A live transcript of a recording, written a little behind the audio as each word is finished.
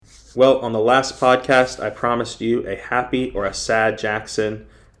Well, on the last podcast, I promised you a happy or a sad Jackson,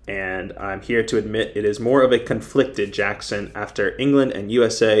 and I'm here to admit it is more of a conflicted Jackson after England and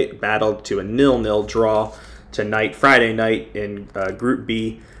USA battled to a 0-0 draw tonight, Friday night, in Group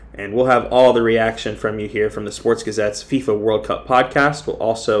B. And we'll have all the reaction from you here from the Sports Gazette's FIFA World Cup podcast. We'll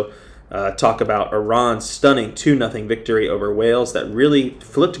also talk about Iran's stunning 2-0 victory over Wales that really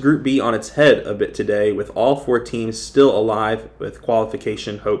flipped Group B on its head a bit today, with all four teams still alive with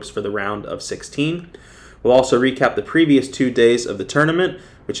qualification hopes for the round of 16. We'll also recap the previous 2 days of the tournament,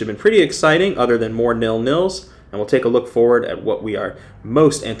 which have been pretty exciting other than more nil-nils, and we'll take a look forward at what we are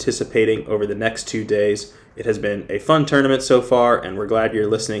most anticipating over the next 2 days. It has been a fun tournament so far, and we're glad you're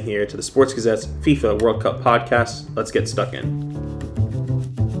listening here to the Sports Gazette's FIFA World Cup podcast. Let's get stuck in.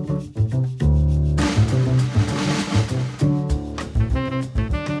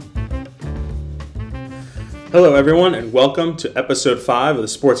 Hello, everyone, and welcome to episode 5 of the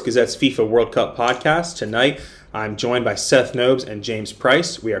Sports Gazette's FIFA World Cup podcast. Tonight, I'm joined by Seth Nobes and James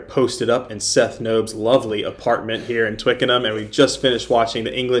Price. We are posted up in Seth Nobes' lovely apartment here in Twickenham, and we've just finished watching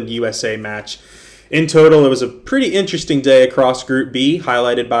the England-USA match. In total, it was a pretty interesting day across Group B,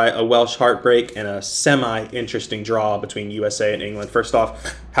 highlighted by a Welsh heartbreak and a semi-interesting draw between USA and England. First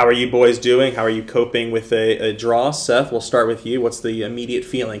off, how are you boys doing? How are you coping with a draw? Seth, we'll start with you. What's the immediate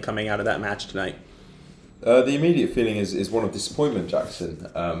feeling coming out of that match tonight? The immediate feeling is one of disappointment, Jackson.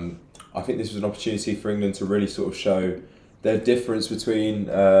 I think this was an opportunity for England to really sort of show their difference between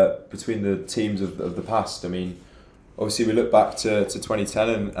the teams of the past. I mean, obviously we look back to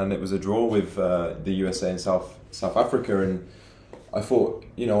 2010 and it was a draw with the USA and South Africa, and I thought,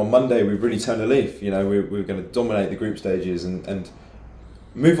 on Monday we really turned a leaf. We were going to dominate the group stages and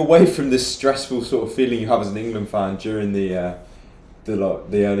move away from this stressful sort of feeling you have as an England fan during the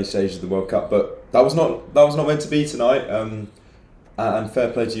early stages of the World Cup, but that was not meant to be tonight. And fair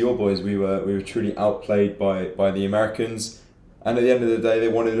play to your boys, we were truly outplayed by the Americans, and at the end of the day, they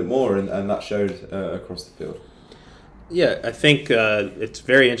wanted it more, and that showed across the field. Yeah, I think it's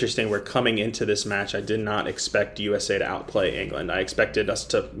very interesting. We're coming into this match. I did not expect USA to outplay England. I expected us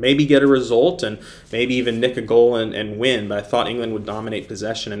to maybe get a result and maybe even nick a goal and win, but I thought England would dominate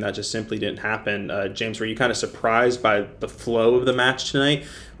possession, and that just simply didn't happen. James, were you kind of surprised by the flow of the match tonight,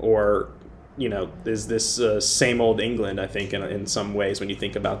 or is this same old England, I think, in some ways when you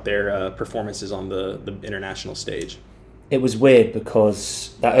think about their performances on the international stage? It was weird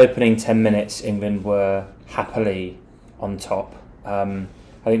because that opening 10 minutes, England were happily on top. I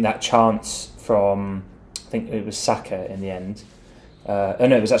think that chance from, I think it was Saka in the end.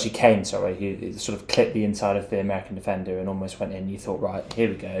 It was actually Kane, sorry, who sort of clipped the inside of the American defender and almost went in. You thought, right, here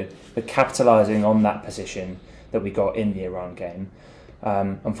we go. But capitalising on that position that we got in the Iran game.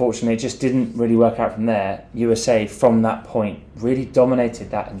 Unfortunately, it just didn't really work out from there. USA, from that point, really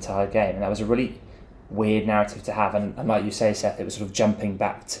dominated that entire game, and that was a really weird narrative to have. And like you say, Seth, it was sort of jumping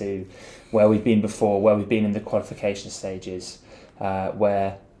back to where we've been before, where we've been in the qualification stages,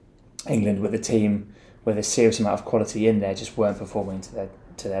 where England, with a team with a serious amount of quality in there, just weren't performing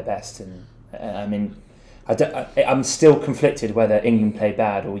to their best. And I mean, I'm still conflicted whether England played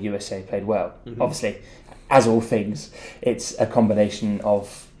bad or USA played well. Mm-hmm. Obviously, as all things, it's a combination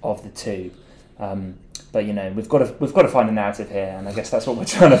of the two. But we've got to find a narrative here, and I guess that's what we're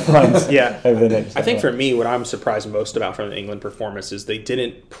trying to find. Over the next. I think for me, what I'm surprised most about from the England performance is they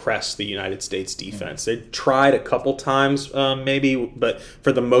didn't press the United States defense. They tried a couple times, maybe, but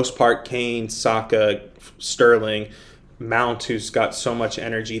for the most part, Kane, Saka, Sterling, Mount, who's got so much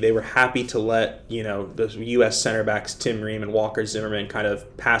energy, they were happy to let the U.S. center backs Tim Ream and Walker Zimmerman kind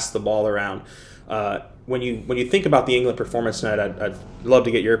of pass the ball around. When you think about the England performance tonight, I'd love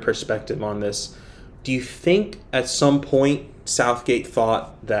to get your perspective on this. Do you think at some point Southgate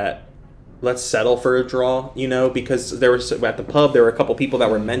thought that let's settle for a draw? Because there was at the pub there were a couple people that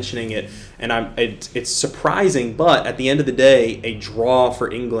were mentioning it, and it's surprising, but at the end of the day, a draw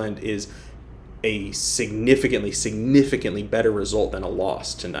for England is a significantly better result than a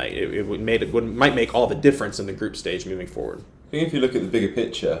loss tonight. It might make all the difference in the group stage moving forward. I think if you look at the bigger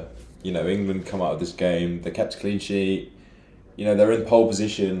picture, England come out of this game, they kept a clean sheet. They're in pole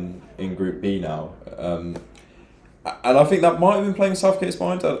position in Group B now. And I think that might have been playing Southgate's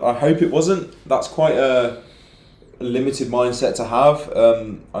mind. I hope it wasn't. That's quite a limited mindset to have.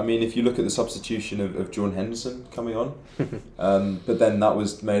 I mean, if you look at the substitution of Jordan Henderson coming on, but then that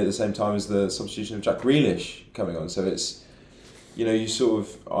was made at the same time as the substitution of Jack Grealish coming on. So it's, you sort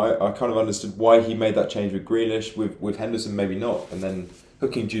of, I kind of understood why he made that change with Grealish, with Henderson maybe not. And then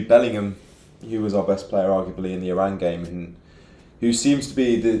hooking Jude Bellingham, who was our best player arguably in the Iran game, and who seems to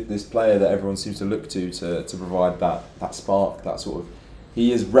be this player that everyone seems to look to provide that spark, that sort of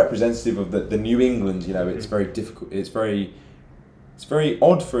he is representative of the New England. You know, it's very difficult. It's very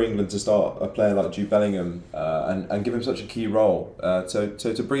odd for England to start a player like Jude Bellingham and give him such a key role. So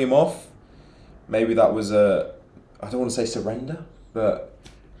to bring him off, maybe that was I don't want to say surrender, but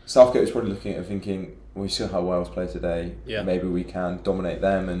Southgate was probably looking at it thinking, we saw how Wales play today. Yeah. Maybe we can dominate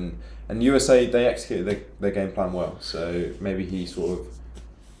them, and USA, they executed their game plan well. So maybe he sort of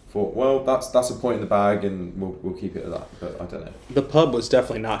thought, well, that's a point in the bag, and we'll keep it at that. But I don't know. The pub was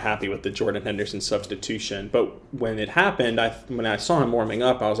definitely not happy with the Jordan Henderson substitution. But when it happened, when I saw him warming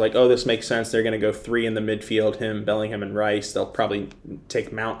up, I was like, oh, this makes sense. They're going to go 3 in the midfield, him, Bellingham, and Rice. They'll probably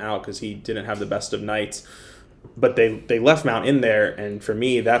take Mount out because he didn't have the best of nights. But they left Mount in there, and for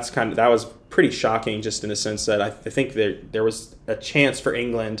me, that was pretty shocking, just in the sense that I think there was a chance for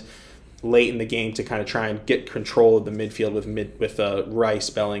England late in the game to kind of try and get control of the midfield with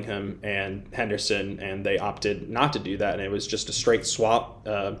Rice, Bellingham, and Henderson, and they opted not to do that, and it was just a straight swap,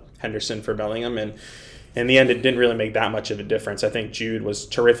 Henderson for Bellingham, and in the end, it didn't really make that much of a difference. I think Jude was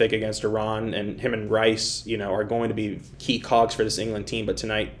terrific against Iran, and him and Rice, are going to be key cogs for this England team. But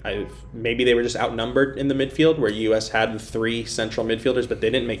tonight, maybe they were just outnumbered in the midfield, where US had 3 central midfielders, but they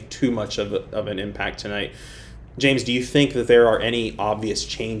didn't make too much of an impact tonight. James, do you think that there are any obvious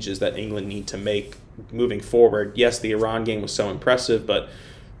changes that England need to make moving forward? Yes, the Iran game was so impressive, but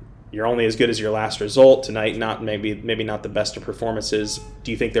you're only as good as your last result tonight. Not maybe not the best of performances.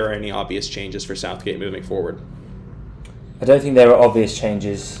 Do you think there are any obvious changes for Southgate moving forward? I don't think there are obvious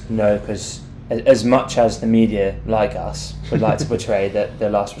changes, no, because as much as the media, like us, would like to portray that the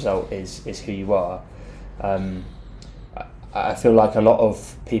last result is who you are, I feel like a lot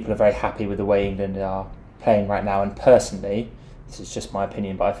of people are very happy with the way England are playing right now. And personally, this is just my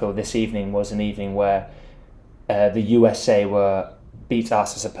opinion, but I feel this evening was an evening where the USA beat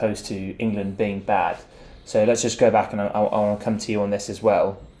us as opposed to England being bad. So let's just go back, and I want to come to you on this as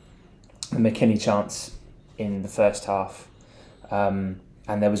well. The McKinney chance in the first half, and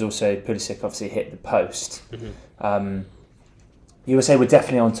there was also Pulisic obviously hit the post. Mm-hmm. USA were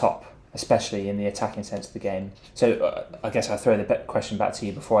definitely on top, especially in the attacking sense of the game. So I guess I'll throw the question back to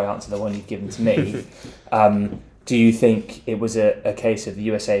you before I answer the one you've given to me. Do you think it was a case of the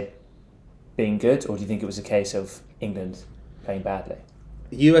USA being good, or do you think it was a case of England playing badly?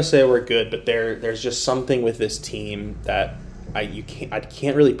 USA were good, but there's just something with this team that I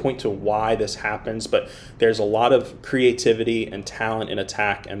can't really point to why this happens, but there's a lot of creativity and talent in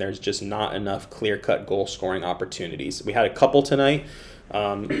attack, and there's just not enough clear-cut goal-scoring opportunities. We had a couple tonight.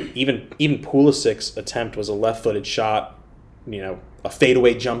 Even Pulisic's attempt was a left-footed shot, a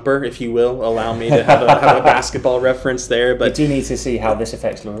fadeaway jumper, if you will. Allow me to have a basketball reference there. But we do need to see how this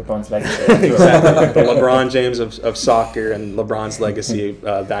affects LeBron's legacy. Exactly. The LeBron James of soccer and LeBron's legacy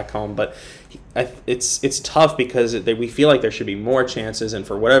back home. But it's tough because we feel like there should be more chances, and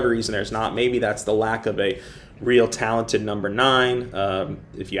for whatever reason there's not. Maybe that's the lack of a real talented number 9.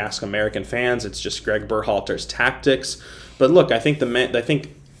 If you ask American fans, it's just Greg Berhalter's tactics. But look, I think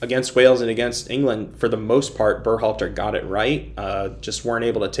against Wales and against England, for the most part, Berhalter got it right. Just weren't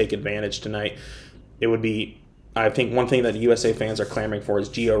able to take advantage tonight. I think one thing that USA fans are clamoring for is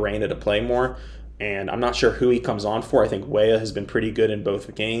Gio Reyna to play more, and I'm not sure who he comes on for. I think Weah has been pretty good in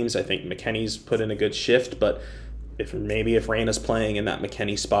both games. I think McKennie's put in a good shift, but if Reyna's playing in that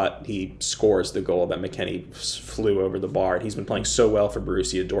McKennie spot, he scores the goal that McKennie flew over the bar. He's been playing so well for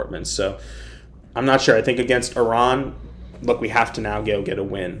Borussia Dortmund, so I'm not sure. I think against Iran, look, we have to now go get a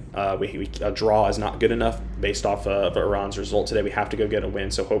win. A draw is not good enough based off of Iran's result today. We have to go get a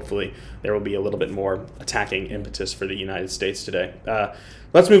win, so hopefully there will be a little bit more attacking impetus for the United States today.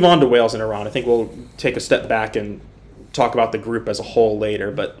 Let's move on to Wales and Iran. I think we'll take a step back and talk about the group as a whole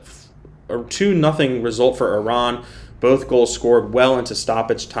later, but a 2-0 result for Iran. Both goals scored well into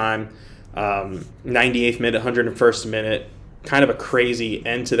stoppage time. 98th minute, 101st minute. Kind of a crazy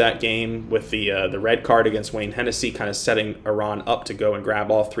end to that game with the red card against Wayne Hennessy, kind of setting Iran up to go and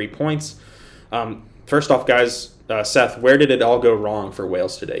grab all 3 points. First off, guys, Seth, where did it all go wrong for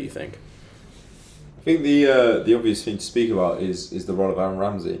Wales today, you think? I think the obvious thing to speak about is the role of Aaron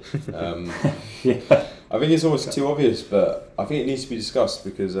Ramsey. Yeah. I think it's almost too obvious, but I think it needs to be discussed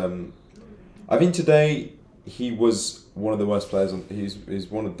because I think today he was one of the worst players. He's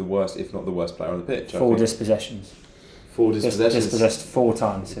one of the worst, if not the worst player on the pitch. 4 dispossessions. 4 dispossessions. Dispossessed 4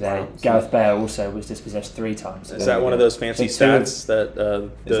 times today. Wow. Gareth Bale also was dispossessed 3 times today. Is that one of those fancy stats that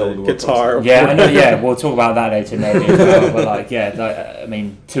the guitar? Yeah, I know. Yeah, we'll talk about that later maybe as well. But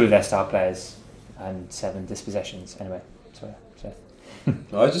 2 of their star players and 7 dispossessions. Anyway, sorry, Seth.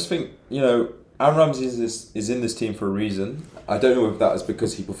 I just think Aaron Ramsey is in this team for a reason. I don't know if that is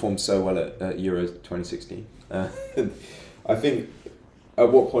because he performed so well at Euro 2016. I think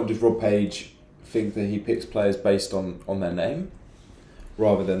at what point does Rob Page think that he picks players based on their name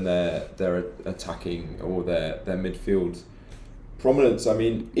rather than their attacking or their midfield prominence? I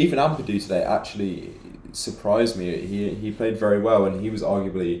mean, even Ampadu today actually surprised me. He played very well, and he was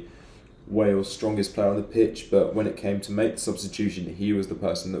arguably Wales' strongest player on the pitch, but when it came to make the substitution, he was the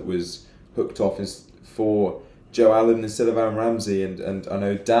person that was hooked off for Joe Allen instead of Aaron Ramsey. And I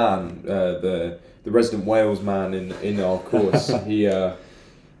know Dan, the resident Wales man in our course, he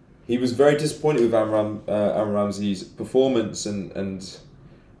was very disappointed with Aaron Ramsey's performance and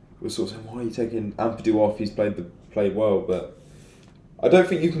was sort of saying, why are you taking Ampadu off? He's played well, but I don't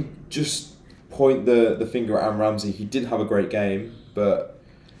think you can just point the finger at Aaron Ramsey. He did have a great game, but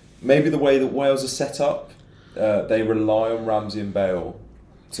maybe the way that Wales are set up, they rely on Ramsey and Bale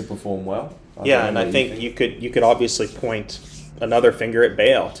to perform well. I think you could obviously point another finger at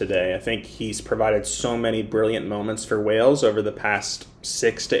Bale today. I think he's provided so many brilliant moments for Wales over the past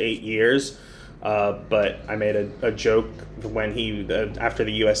 6 to 8 years. But I made a joke when after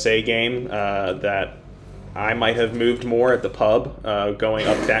the USA game that I might have moved more at the pub, going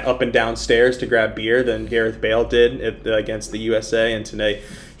up and downstairs to grab beer than Gareth Bale did against the USA. And today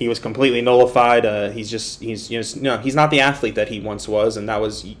he was completely nullified. He's not the athlete that he once was, and that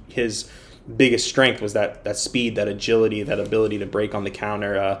was his biggest strength, was that speed, that agility, that ability to break on the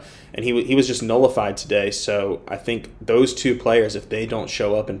counter. And he was just nullified today. So I think those two players, if they don't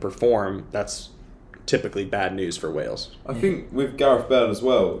show up and perform, that's typically bad news for Wales. I think with Gareth Bale as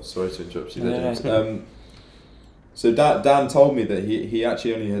well. Sorry to interrupt you there, James. So Dan told me that he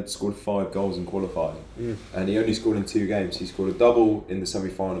actually only had scored 5 goals in qualifying, and he only scored in 2 games. He scored a double in the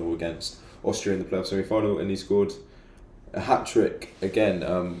semi-final against Austria in the playoff semi-final, and he scored a hat-trick again.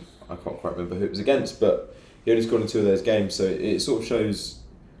 I can't quite remember who it was against, but he only scored in 2 of those games. So it sort of shows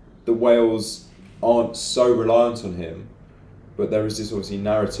that Wales aren't so reliant on him, but there is this obviously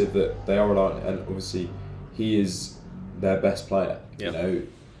narrative that they are reliant, and obviously he is their best player. Yeah. You know.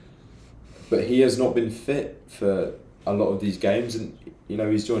 But he has not been fit for a lot of these games, and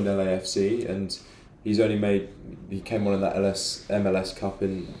he's joined LAFC, and he came on in that MLS Cup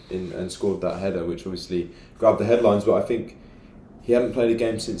and scored that header, which obviously grabbed the headlines. But I think he hadn't played a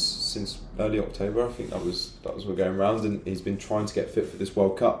game since early October. I think that was what going around, and he's been trying to get fit for this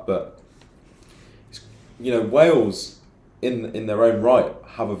World Cup. But Wales in their own right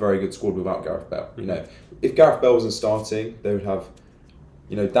have a very good squad without Gareth Bale. Mm-hmm. If Gareth Bale wasn't starting, they would have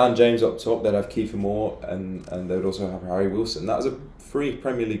Dan James up top, they'd have Kiefer Moore, and they would also have Harry Wilson. That was 3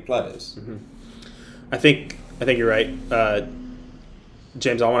 Premier League players. Mm-hmm. I think you're right.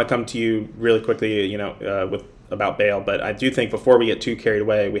 James, I want to come to you really quickly, about Bale, but I do think before we get too carried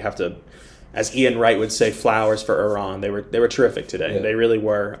away, we have to, as Ian Wright would say, flowers for Iran. They were terrific today. Yeah. They really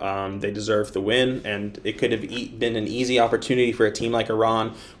were. They deserved the win, and it could have been an easy opportunity for a team like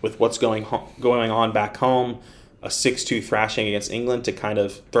Iran with what's going on back home. A 6-2 thrashing against England to kind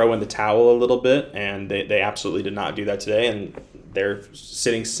of throw in the towel a little bit, and they absolutely did not do that today, and they're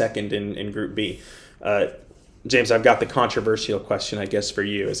sitting second in Group B. James, I've got the controversial question, I guess, for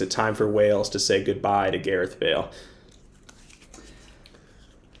you. Is it time for Wales to say goodbye to Gareth Bale?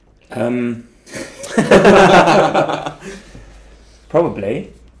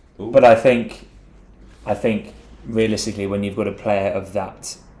 Probably. Ooh. But I think realistically, when you've got a player of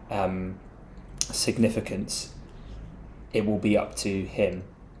that significance, it will be up to him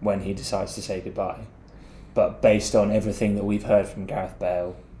when he decides to say goodbye. But based on everything that we've heard from Gareth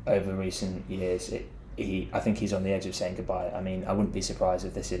Bale over recent years, I think he's on the edge of saying goodbye. I mean, I wouldn't be surprised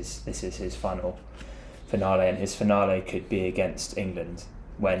if this is his final finale, and his finale could be against England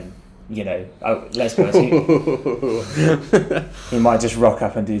when, let's be honest, he might just rock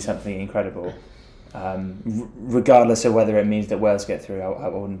up and do something incredible. Regardless of whether it means that Wales get through, I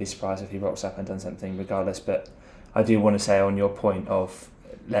wouldn't be surprised if he rocks up and done something regardless. But I do want to say, on your point of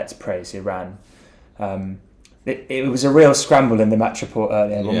let's praise Iran, it was a real scramble in the match report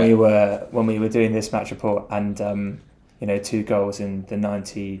earlier when we were doing this match report, and 2 goals in the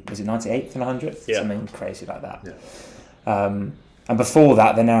 98th and 100th, something crazy like that. Yeah. And before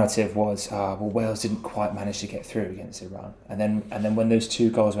that, the narrative was, Wales didn't quite manage to get through against Iran, and then when those 2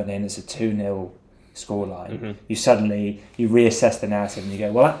 goals went in, it's a 2-0 scoreline. Mm-hmm. You reassess the narrative and you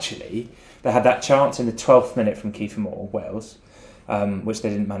go, well, actually, they had that chance in the 12th minute from Kiefer Moore, Wales, which they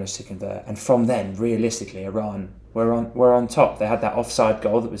didn't manage to convert. And from then, realistically, Iran were on top. They had that offside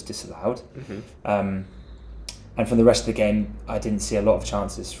goal that was disallowed. Mm-hmm. And from the rest of the game, I didn't see a lot of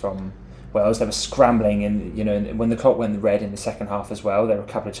chances from Wales. They were scrambling, and when the clock went red in the second half as well, there were a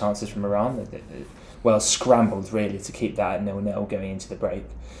couple of chances from Iran. Wales scrambled really to keep that at 0-0 going into the break.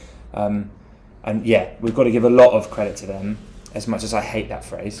 And yeah, we've got to give a lot of credit to them. as much as I hate that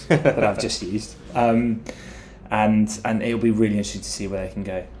phrase that I've just used. And it'll be really interesting to see where they can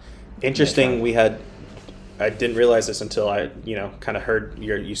go. Interesting. I didn't realize this until I, kind of heard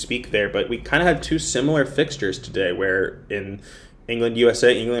you speak there, but we kind of had two similar fixtures today where in England,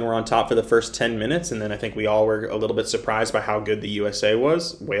 USA, England were on top for the first 10 minutes, and then I think we all were a little bit surprised by how good the USA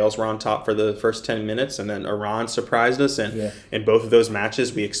was. Wales were on top for the first 10 minutes, and then Iran surprised us, and in both of those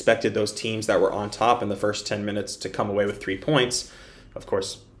matches, we expected those teams that were on top in the first 10 minutes to come away with 3 points. Of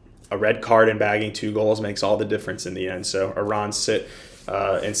course, a red card and bagging 2 goals makes all the difference in the end, so Iran sit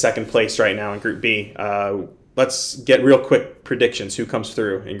in second place right now in Group B. Let's get real quick predictions. Who comes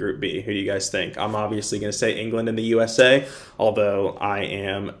through in Group B? Who do you guys think? I'm obviously going to say England and the USA, although I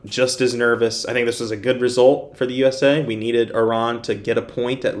am just as nervous. I think this was a good result for the USA. We needed Iran to get a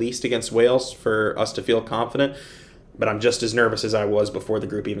point at least against Wales for us to feel confident. But I'm just as nervous as I was before the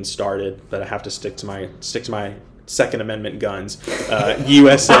group even started. But I have to stick to my Second Amendment guns.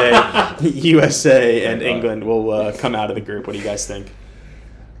 USA and England will come out of the group. What do you guys think?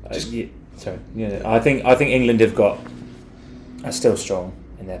 I think England are still strong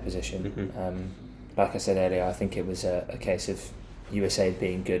in their position. Mm-hmm. Like I said earlier, I think it was a case of USA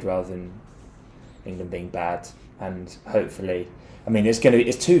being good rather than England being bad, and hopefully,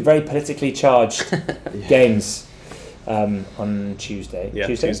 it's 2 very politically charged games on Tuesday. Yeah,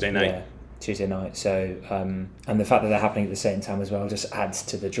 Tuesday night. Yeah, Tuesday night. So and the fact that they're happening at the same time as well just adds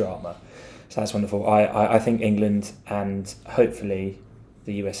to the drama. So that's wonderful. I think England and hopefully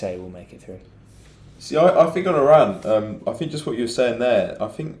the USA will make it through. See, I think on Iran, I think just what you were saying there, I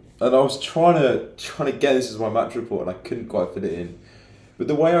was trying to get this as my match report and I couldn't quite fit it in. But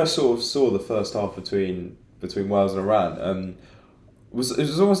the way I sort of saw the first half between Wales and Iran, it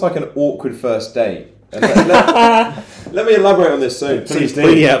was almost like an awkward first date. And let me elaborate on this. So Please.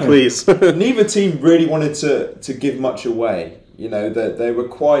 Neither team really wanted to give much away. They were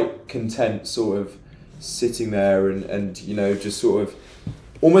quite content, sort of sitting there and just sort of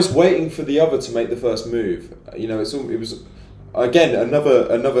almost waiting for the other to make the first move. It was again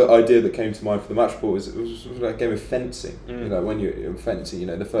another idea that came to mind for the match report. It was like a game of fencing. When you're fencing,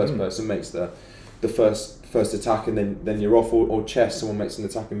 the first person makes the first attack and then you're off, or chess, someone makes an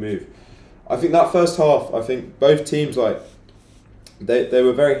attacking move. I think that first half, I think both teams they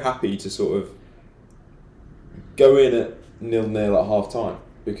were very happy to sort of go in at 0-0 at half time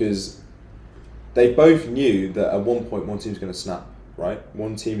because they both knew that at one point one team's going to snap. Right,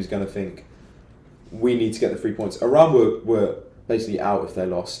 one team is going to think we need to get the 3 points. Iran were basically out if they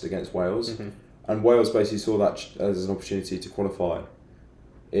lost against Wales, and Wales basically saw that as an opportunity to qualify.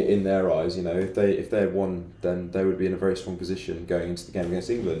 In their eyes, if they had won, then they would be in a very strong position going into the game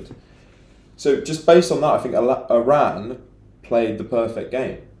against England. So just based on that, I think Iran played the perfect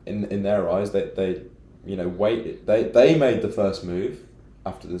game in their eyes. They waited. They made the first move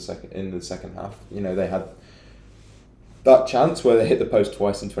in the second half. They had that chance where they hit the post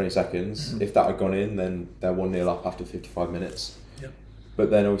twice in 20 seconds. If that had gone in, then they're 1-0 up after 55 minutes. Yep. But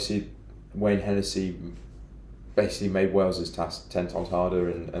then obviously Wayne Hennessy basically made Wales' task 10 times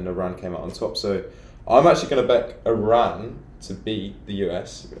harder and Iran came out on top. So I'm actually going to back Iran to beat the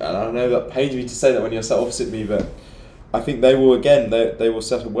US. And I know that pains me to say that when you're sat opposite me, but I think they will they will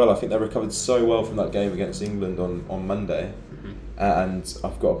settle well. I think they recovered so well from that game against England on Monday. And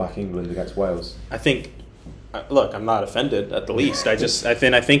I've got to back England against Wales. I think... Look, I'm not offended at the least. I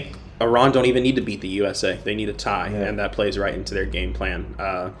think Iran don't even need to beat the USA. They need a tie, and that plays right into their game plan.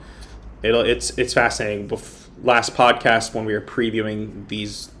 It's fascinating. Last podcast when we were previewing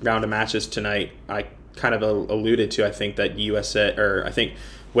these round of matches tonight, I kind of alluded to I think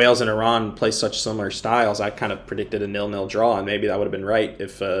Wales and Iran play such similar styles. I kind of predicted a 0-0 draw, and maybe that would have been right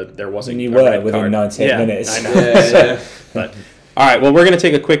if there wasn't. And you were within 98 minutes. I know. But. All right, well, we're going to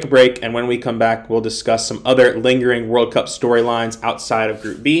take a quick break, and when we come back, we'll discuss some other lingering World Cup storylines outside of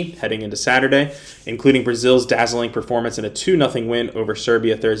Group B heading into Saturday, including Brazil's dazzling performance in a 2-0 win over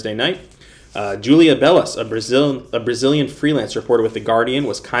Serbia Thursday night. Júlia Belas, a Brazilian freelance reporter with The Guardian,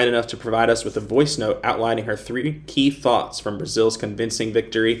 was kind enough to provide us with a voice note outlining her 3 key thoughts from Brazil's convincing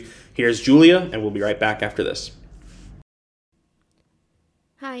victory. Here's Júlia, and we'll be right back after this.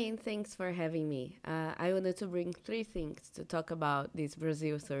 Hi, and thanks for having me. I wanted to bring 3 things to talk about this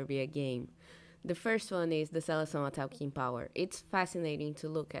Brazil-Serbia game. The first one is the Seleção attacking power. It's fascinating to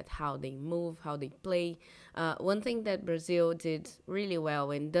look at how they move, how they play. One thing that Brazil did really well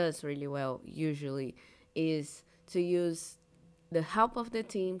and does really well usually is to use the help of the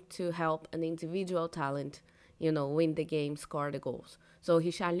team to help an individual talent, win the game, score the goals. So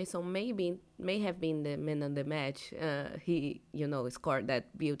Richarlison may have been the man of the match. He, scored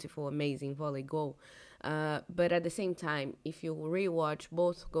that beautiful, amazing volley goal. But at the same time, if you rewatch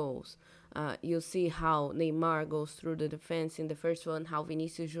both goals, you'll see how Neymar goes through the defense in the first one, how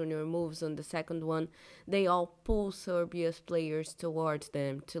Vinicius Junior moves on the second one. They all pull Serbia's players towards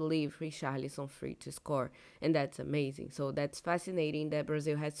them to leave Richarlison free to score, and that's amazing. So that's fascinating that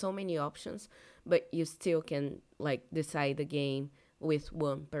Brazil has so many options, but you still can decide the game with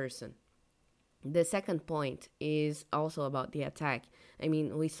one person. The second point is also about the attack. I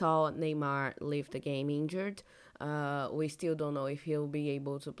mean, we saw Neymar leave the game injured. We still don't know if he'll be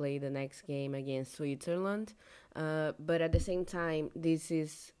able to play the next game against Switzerland. But at the same time, this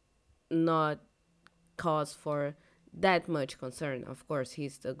is not cause for that much concern. Of course,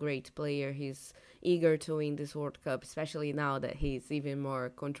 he's a great player. He's eager to win this World Cup, especially now that he's even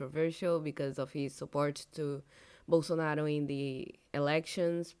more controversial because of his support to Bolsonaro in the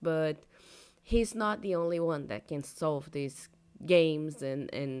elections. But he's not the only one that can solve these games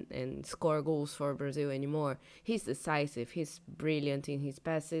and score goals for Brazil anymore. He's decisive, he's brilliant in his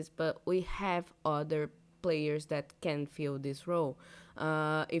passes, but we have other players that can fill this role.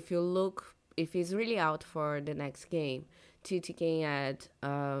 If he's really out for the next game, Tite can add,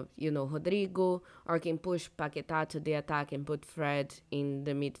 Rodrigo, or can push Paquetá to the attack and put Fred in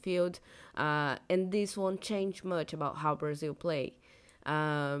the midfield. And this won't change much about how Brazil play.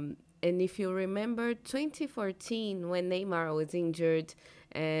 And if you remember 2014, when Neymar was injured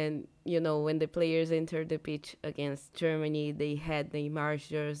and, when the players entered the pitch against Germany, they had Neymar's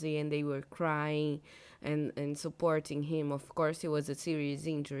jersey and they were crying and supporting him. Of course, it was a serious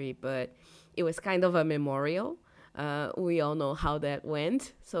injury, but it was kind of a memorial. We all know how that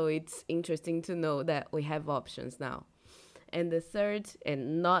went. So it's interesting to know that we have options now. And the third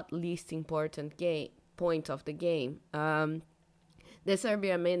and not least important point of the game, the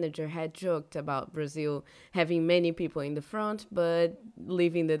Serbia manager had joked about Brazil having many people in the front, but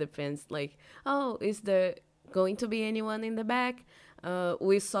leaving the defense is there going to be anyone in the back?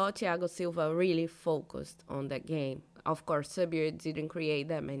 We saw Thiago Silva really focused on that game. Of course, Serbia didn't create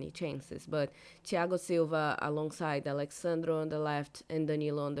that many chances, but Thiago Silva alongside Alexandro on the left and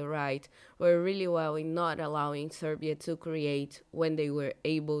Danilo on the right were really well in not allowing Serbia to create when they were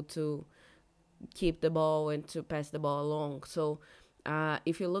able to keep the ball and to pass the ball along. So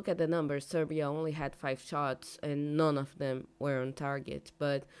if you look at the numbers, Serbia only had 5 shots and none of them were on target.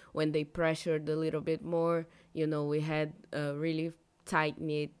 But when they pressured a little bit more, we had a really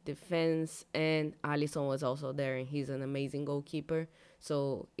tight-knit defense, and Alisson was also there, and he's an amazing goalkeeper.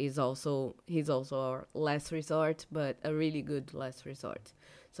 So he's also our last resort, but a really good last resort.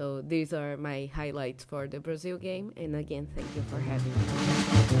 So these are my highlights for the Brazil game. And again, thank you for having me.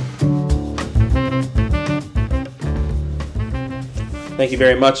 Thank you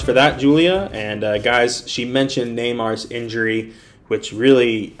very much for that, Julia. And guys, she mentioned Neymar's injury, which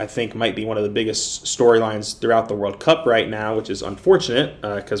really, I think, might be one of the biggest storylines throughout the World Cup right now, which is unfortunate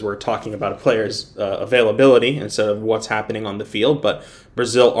because we're talking about a player's availability instead of what's happening on the field. But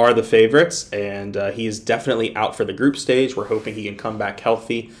Brazil are the favorites, and he is definitely out for the group stage. We're hoping he can come back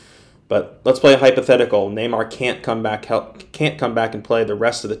healthy. But let's play a hypothetical. Neymar can't come back and play the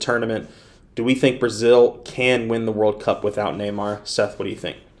rest of the tournament. Do we think Brazil can win the World Cup without Neymar? Seth, what do you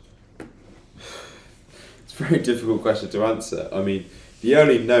think? It's a very difficult question to answer. I mean, the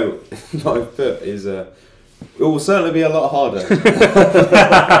only note I've put is it will certainly be a lot harder.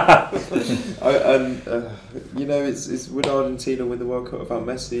 It's would Argentina win the World Cup without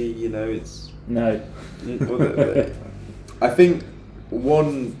Messi? It's no. I think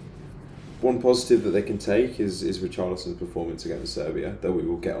one positive that they can take is Richarlison's performance against Serbia, that we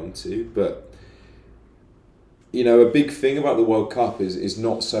will get onto. But a big thing about the World Cup is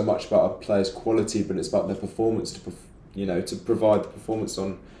not so much about a player's quality, but it's about their performance to provide the performance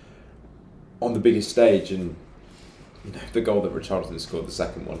on the biggest stage. And the goal that Richarlison scored, the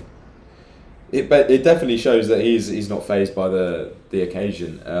second one, it definitely shows that he's not fazed by the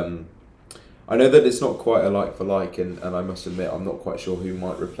occasion. I know that it's not quite a like for like, and I must admit I'm not quite sure who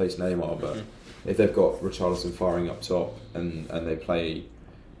might replace Neymar, but if they've got Richarlison firing up top and they play,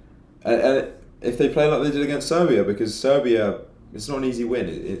 and if they play like they did against Serbia, because Serbia, it's not an easy win.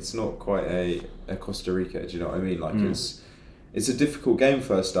 It's not quite a Costa Rica. Do you know what I mean? It's a difficult game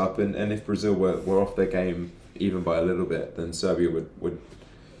first up, and if Brazil were off their game even by a little bit, then Serbia would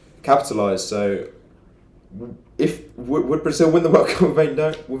capitalise. So. Would Brazil win the World Cup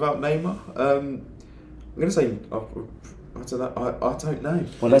without Neymar? I'm going to say I don't know. I don't know.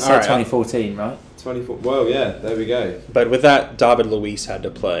 Well, let's say 2014, right? 24. Well, yeah, there we go. But with that, David Luiz had to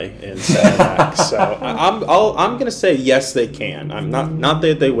play in center back, so I'm going to say yes, they can. I'm not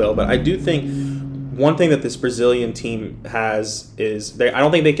that they will, but I do think one thing that this Brazilian team has is I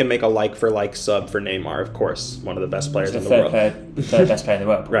don't think they can make a like-for-like sub for Neymar, of course, one of the best players in the world. Third best player in the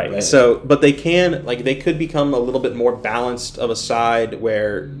world. Probably. Right. So, but they could become a little bit more balanced of a side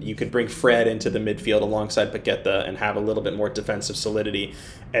where you could bring Fred into the midfield alongside Paqueta and have a little bit more defensive solidity,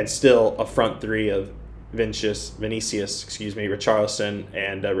 and still a front three of Vinicius, Richarlison,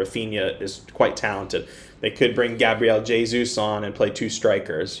 and Rafinha is quite talented. They could bring Gabriel Jesus on and play two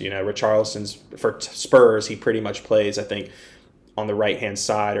strikers. Richarlison's for Spurs, he pretty much plays, I think, on the right-hand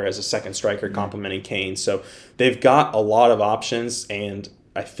side or as a second striker complementing Kane. So they've got a lot of options, and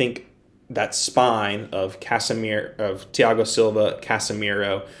I think that spine of Thiago Silva,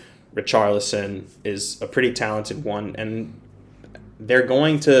 Casemiro, Richarlison is a pretty talented one, and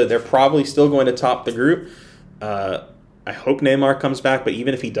they're probably still going to top the group. I hope Neymar comes back, but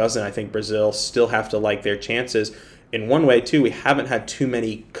even if he doesn't, I think Brazil still have to like their chances. In one way, too, we haven't had too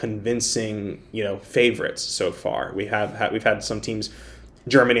many convincing, favorites so far. We've had some teams,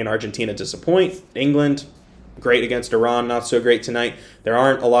 Germany and Argentina, disappoint. England, great against Iran, not so great tonight. There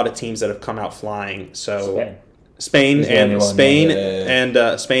aren't a lot of teams that have come out flying. So Spain and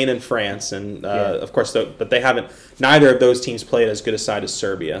France, and of course, but they haven't. Neither of those teams played as good a side as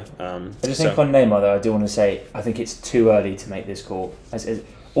Serbia. I just think on Neymar, though, I do want to say I think it's too early to make this call. As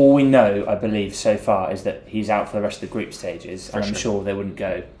all we know, I believe, so far is that he's out for the rest of the group stages, and I'm sure they wouldn't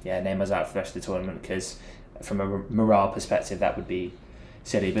go, Neymar's out for the rest of the tournament, because from a morale perspective, that would be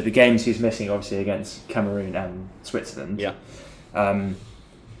silly. But the games he's missing, obviously, against Cameroon and Switzerland,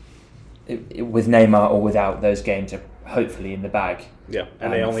 with Neymar or without, those games are hopefully in the bag. Yeah,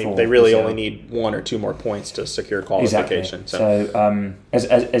 and they really only need one or two more points to secure qualification. Exactly. So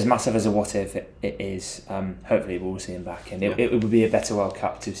as massive as a what if it is, hopefully we'll see him back, and it would be a better World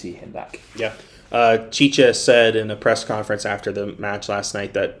Cup to see him back. Yeah. Chicha said in a press conference after the match last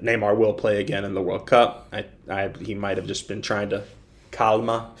night that Neymar will play again in the World Cup. He might have just been trying to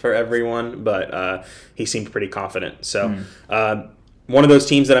calma for everyone, but he seemed pretty confident. So one of those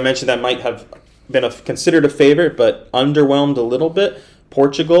teams that I mentioned that might have been considered a favorite, but underwhelmed a little bit.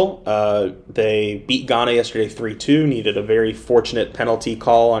 Portugal, they beat Ghana yesterday 3-2, needed a very fortunate penalty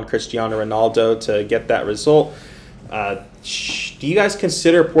call on Cristiano Ronaldo to get that result. Do you guys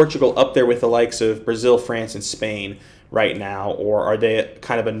consider Portugal up there with the likes of Brazil, France, and Spain right now, or are they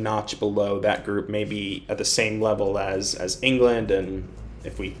kind of a notch below that group, maybe at the same level as England? And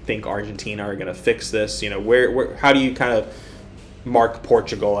if we think Argentina are going to fix this, how do you kind of mark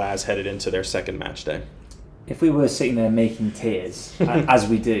Portugal as headed into their second match day? If we were sitting there making tiers, as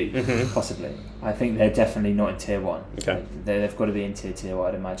we do, possibly, I think they're definitely not in tier one. Okay. They've got to be in tier two,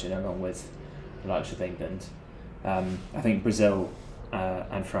 I'd imagine, along with the likes of England. I think Brazil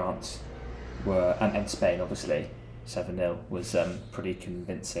and France were, and Spain, obviously, 7-0 was pretty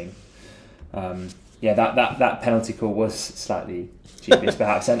convincing. That penalty call was slightly dubious,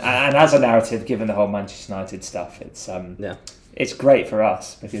 perhaps, and as a narrative, given the whole Manchester United stuff, it's great for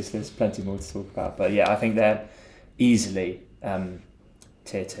us because there's plenty more to talk about. But I think they're easily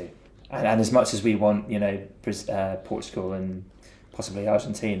tier two. And as much as we want, Portugal and possibly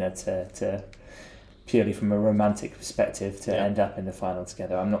Argentina to purely from a romantic perspective to end up in the final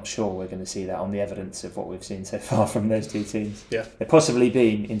together, I'm not sure we're going to see that on the evidence of what we've seen so far from those two teams. Yeah, they've possibly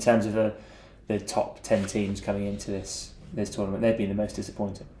been, in terms of the top 10 teams coming into this tournament, they've been the most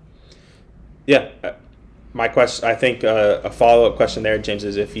disappointing. Yeah. My question, I think a follow-up question there, James,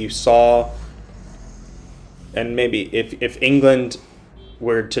 is if you saw, and maybe if England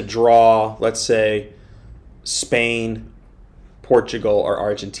were to draw, let's say, Spain, Portugal, or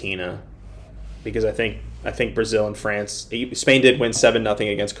Argentina, because I think Brazil and France, Spain did win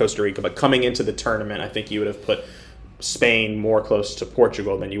 7-0 against Costa Rica, but coming into the tournament, I think you would have put Spain more close to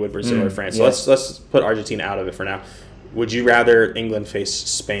Portugal than you would Brazil or France. So let's put Argentina out of it for now. Would you rather England face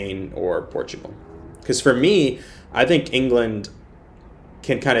Spain or Portugal? Because for me, I think England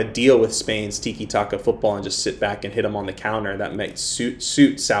can kind of deal with Spain's tiki-taka football and just sit back and hit them on the counter. That might suit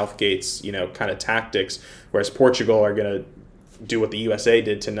Southgate's, kind of tactics, whereas Portugal are going to do what the USA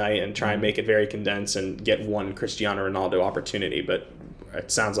did tonight and try and make it very condensed and get one Cristiano Ronaldo opportunity. But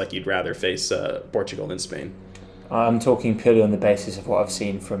it sounds like you'd rather face Portugal than Spain. I'm talking purely on the basis of what I've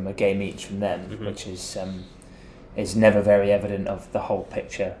seen from a game each from them, which is never very evident of the whole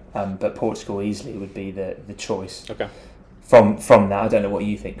picture. But Portugal easily would be the choice. Okay. From that, I don't know what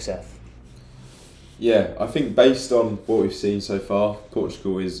you think, Seth. Yeah, I think based on what we've seen so far,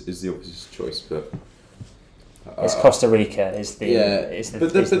 Portugal is the obvious choice, but it's Costa Rica.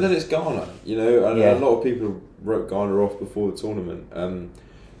 But then it's Ghana, and a lot of people wrote Ghana off before the tournament.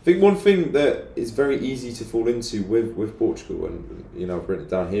 I think one thing that is very easy to fall into with Portugal, and I've written it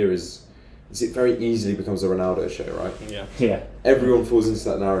down here, is it very easily becomes a Ronaldo show, right? Yeah. Everyone falls into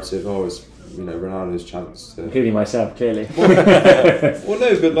that narrative. Oh, it's Ronaldo's chance to. Including myself, clearly. Well,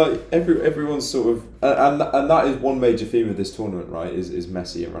 no, but like everyone's sort of, and that is one major theme of this tournament, right? Is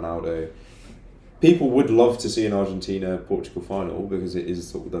Messi and Ronaldo. People would love to see an Argentina-Portugal final because it is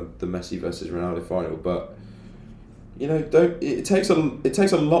sort of the Messi versus Ronaldo final, but it takes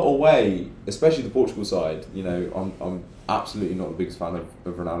a lot away, especially the Portugal side. I'm absolutely not the biggest fan of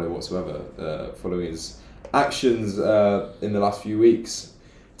Ronaldo whatsoever, following his actions in the last few weeks.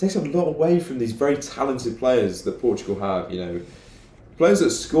 It takes a lot away from these very talented players that Portugal have. Players that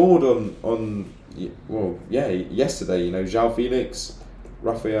scored yesterday. João Felix,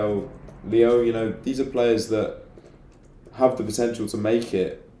 Rafael Leo. These are players that have the potential to make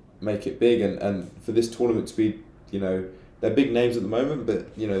it big, and for this tournament to be, they're big names at the moment, but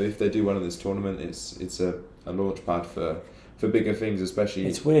if they do well in this tournament, it's a launch pad for bigger things, especially.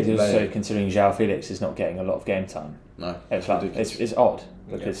 It's weird also considering João Felix is not getting a lot of game time. No, it's odd because he's obviously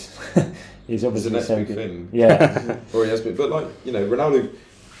it's the next so big good. thing. Yeah, or he has been, but Ronaldo.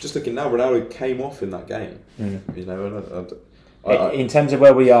 Just looking now, Ronaldo came off in that game. In terms of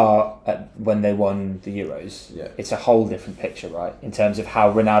where we are when they won the Euros, yeah. It's a whole different picture, right? In terms of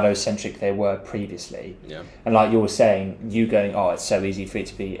how Ronaldo-centric they were previously. Yeah. And like you were saying, you going, it's so easy for it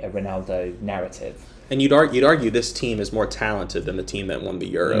to be a Ronaldo narrative. And you'd argue this team is more talented than the team that won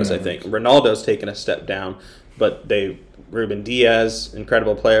the Euros, I think. Ronaldo's taken a step down, but Ruben Diaz,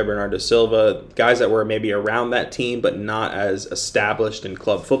 incredible player, Bernardo Silva, guys that were maybe around that team, but not as established in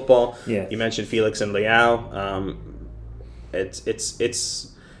club football. Yeah. You mentioned Felix and Leao.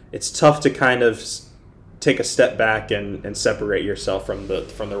 It's tough to kind of take a step back and separate yourself from the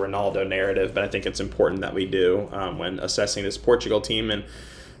Ronaldo narrative, but I think it's important that we do when assessing this Portugal team. And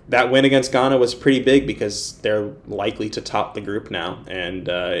that win against Ghana was pretty big because they're likely to top the group now, and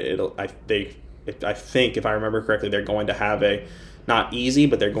I think if I remember correctly, they're going to have not easy,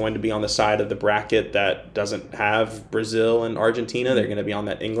 but they're going to be on the side of the bracket that doesn't have Brazil and Argentina. They're going to be on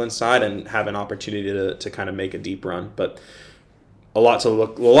that England side and have an opportunity to kind of make a deep run. But a lot to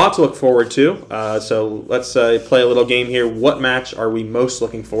look forward to. So let's play a little game here. What match are we most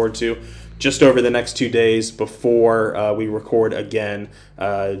looking forward to just over the next 2 days before we record again?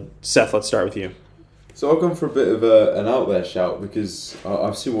 Seth, let's start with you. So I've gone for a bit of an out there shout because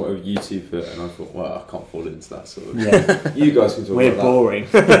I've seen what YouTube put and I thought, well, I can't fall into that sort of. Yeah. You guys can talk We're about boring.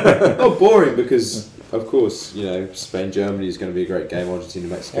 that. Not boring because, of course, Spain Germany is going to be a great game. Argentina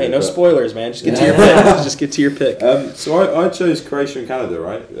Mexico. Hey, no spoilers, man. Just get to your pick. Just get to your pick. So I chose Croatia and Canada,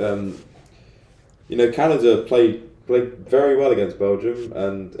 right? Canada played very well against Belgium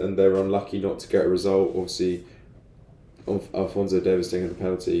and they were unlucky not to get a result. Obviously, Alphonso Davies taking the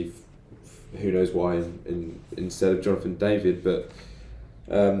penalty. Who knows why instead of Jonathan David, but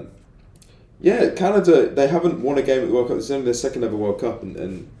Canada, they haven't won a game at the World Cup. This is only their second ever World Cup,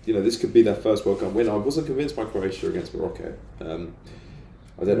 and this could be their first World Cup win. I wasn't convinced by Croatia against Morocco. I don't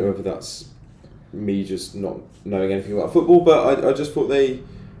know whether that's me just not knowing anything about football, but I just thought they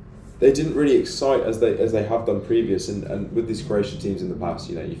didn't really excite as they have done previous, and with these Croatian teams in the past,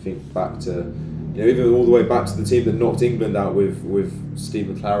 you think back to. Even all the way back to the team that knocked England out with Steve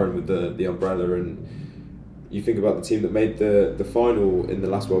McLaren with the umbrella, and you think about the team that made the final in the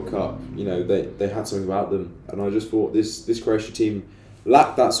last World Cup. They had something about them, and I just thought this Croatia team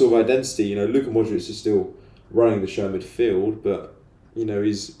lacked that sort of identity. Luka Modric is still running the show in midfield, but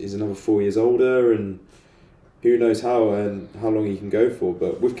he's another 4 years older, and who knows how long he can go for.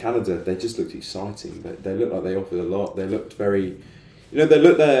 But with Canada, they just looked exciting. They looked like they offered a lot. They looked very. They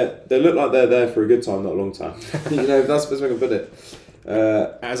look like they're there for a good time, not a long time. That's the best way I can put it.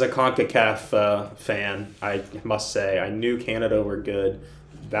 As a CONCACAF fan, I must say I knew Canada were good.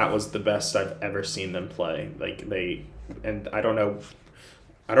 That was the best I've ever seen them play. And I don't know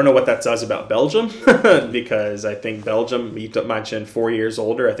what that says about Belgium because I think Belgium, you mentioned 4 years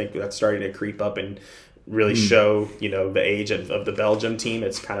older. I think that's starting to creep up and really show the age of the Belgium team.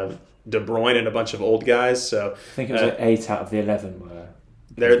 It's kind of De Bruyne and a bunch of old guys. So I think it was 8 out of the 11 were.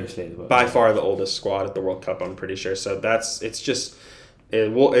 They're by far the oldest squad at the World Cup, I'm pretty sure. So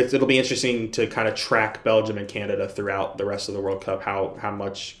it'll be interesting to kind of track Belgium and Canada throughout the rest of the World Cup. How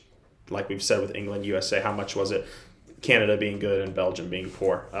much, like we've said with England, USA, how much was it Canada being good and Belgium being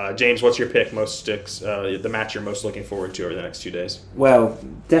poor? James, what's your pick? The match you're most looking forward to over the next 2 days? Well,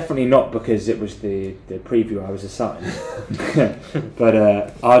 definitely not because it was the preview I was assigned. But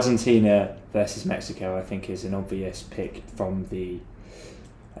Argentina versus Mexico, I think, is an obvious pick from the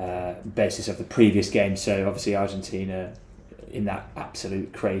basis of the previous game. So obviously Argentina in that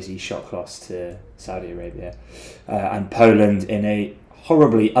absolute crazy shock loss to Saudi Arabia, and Poland in a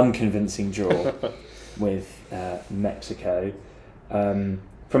horribly unconvincing draw with Mexico.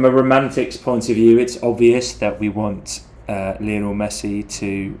 From a romantics point of view, it's obvious that we want Lionel Messi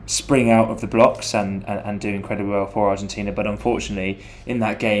to spring out of the blocks and do incredibly well for Argentina, but unfortunately in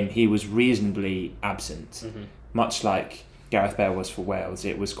that game he was reasonably absent, much like Gareth Bale was for Wales.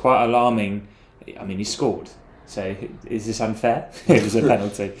 It was quite alarming. I mean, he scored, so is this unfair? It was a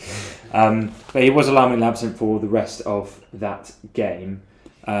penalty, but he was alarmingly absent for the rest of that game,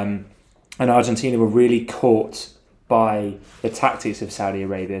 and Argentina were really caught by the tactics of Saudi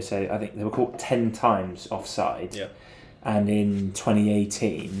Arabia. So I think they were caught 10 times offside. Yeah. And in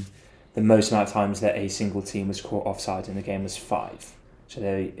 2018, the most amount of times that a single team was caught offside in the game was 5. So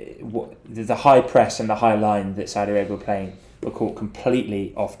the high press and the high line that Saudi Arabia were playing were caught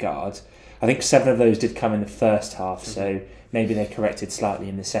completely off guard. I think 7 of those did come in the first half, so maybe they corrected slightly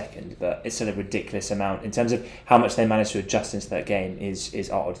in the second, but it's still a ridiculous amount. In terms of how much they managed to adjust into that game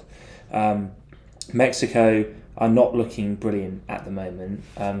is odd. Mexico are not looking brilliant at the moment.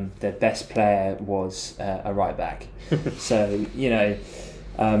 Their best player was a right back. So,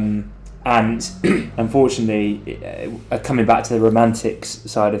 and unfortunately, coming back to the romantics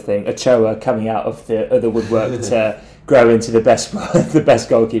side of thing, Ochoa coming out of the woodwork to grow into the best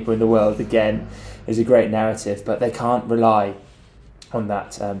goalkeeper in the world again is a great narrative, but they can't rely on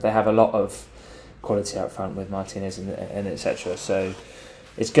that. They have a lot of quality up front with Martinez and etc. So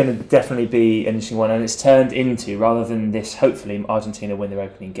it's going to definitely be an interesting one, and it's turned into, rather than this, hopefully Argentina win their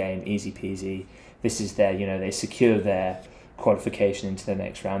opening game, easy peasy. This is their, they secure their qualification into the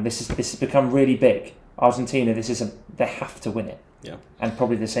next round. This has become really big. Argentina, they have to win it. Yeah. And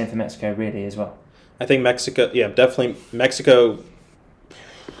probably the same for Mexico, really, as well. I think Mexico, definitely Mexico.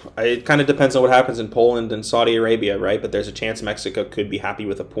 It kind of depends on what happens in Poland and Saudi Arabia, right? But there's a chance Mexico could be happy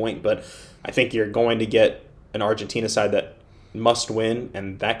with a point. But I think you're going to get an Argentina side that must win,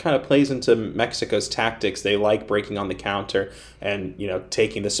 and that kind of plays into Mexico's tactics. They like breaking on the counter and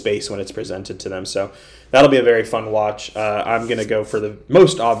taking the space when it's presented to them. So that'll be a very fun watch. I'm going to go for the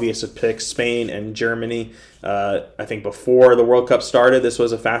most obvious of picks, Spain and Germany. I think before the World Cup started, this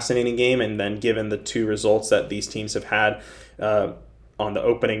was a fascinating game, and then given the 2 results that these teams have had on the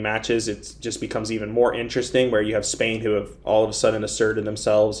opening matches, it just becomes even more interesting, where you have Spain, who have all of a sudden asserted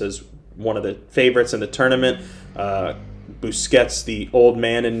themselves as one of the favorites in the tournament. Busquets, the old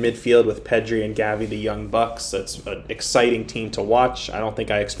man in midfield, with Pedri and Gavi, the young bucks. That's an exciting team to watch. I don't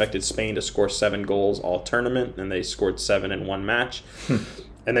think I expected Spain to score 7 goals all tournament, and they scored 7 in one match.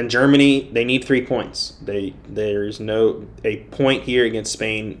 And then Germany, they need 3 points. There's a point here against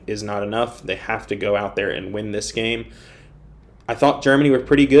Spain is not enough. They have to go out there and win this game. I thought Germany were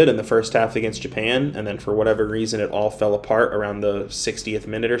pretty good in the first half against Japan, and then for whatever reason it all fell apart around the 60th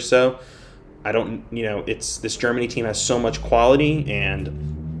minute or so. This Germany team has so much quality,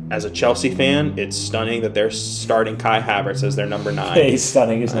 and as a Chelsea fan, it's stunning that they're starting Kai Havertz as their number 9. It's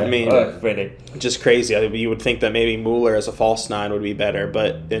stunning, isn't it? I mean, really. Just crazy. You would think that maybe Müller as a false 9 would be better,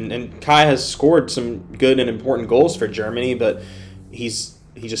 but and Kai has scored some good and important goals for Germany, but he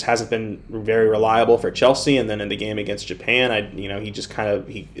just hasn't been very reliable for Chelsea. And then in the game against Japan,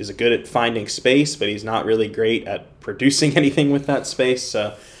 he is good at finding space, but he's not really great at producing anything with that space.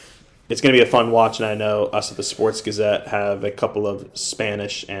 So it's going to be a fun watch, and I know us at the Sports Gazette have a couple of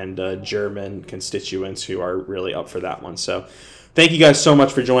Spanish and German constituents who are really up for that one. So thank you guys so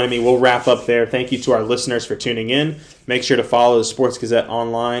much for joining me. We'll wrap up there. Thank you to our listeners for tuning in. Make sure to follow the Sports Gazette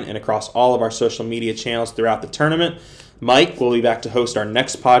online and across all of our social media channels throughout the tournament. Mike will be back to host our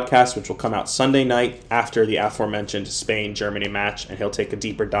next podcast, which will come out Sunday night after the aforementioned Spain-Germany match, and he'll take a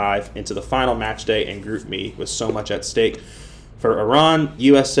deeper dive into the final match day and Group Me with so much at stake for Iran,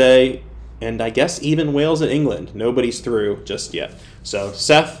 USA, and I guess even Wales and England. Nobody's through just yet. So,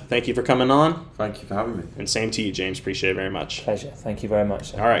 Seth, thank you for coming on. Thank you for having me. And same to you, James. Appreciate it very much. Pleasure. Thank you very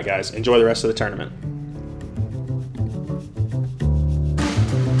much. All right, guys. Enjoy the rest of the tournament.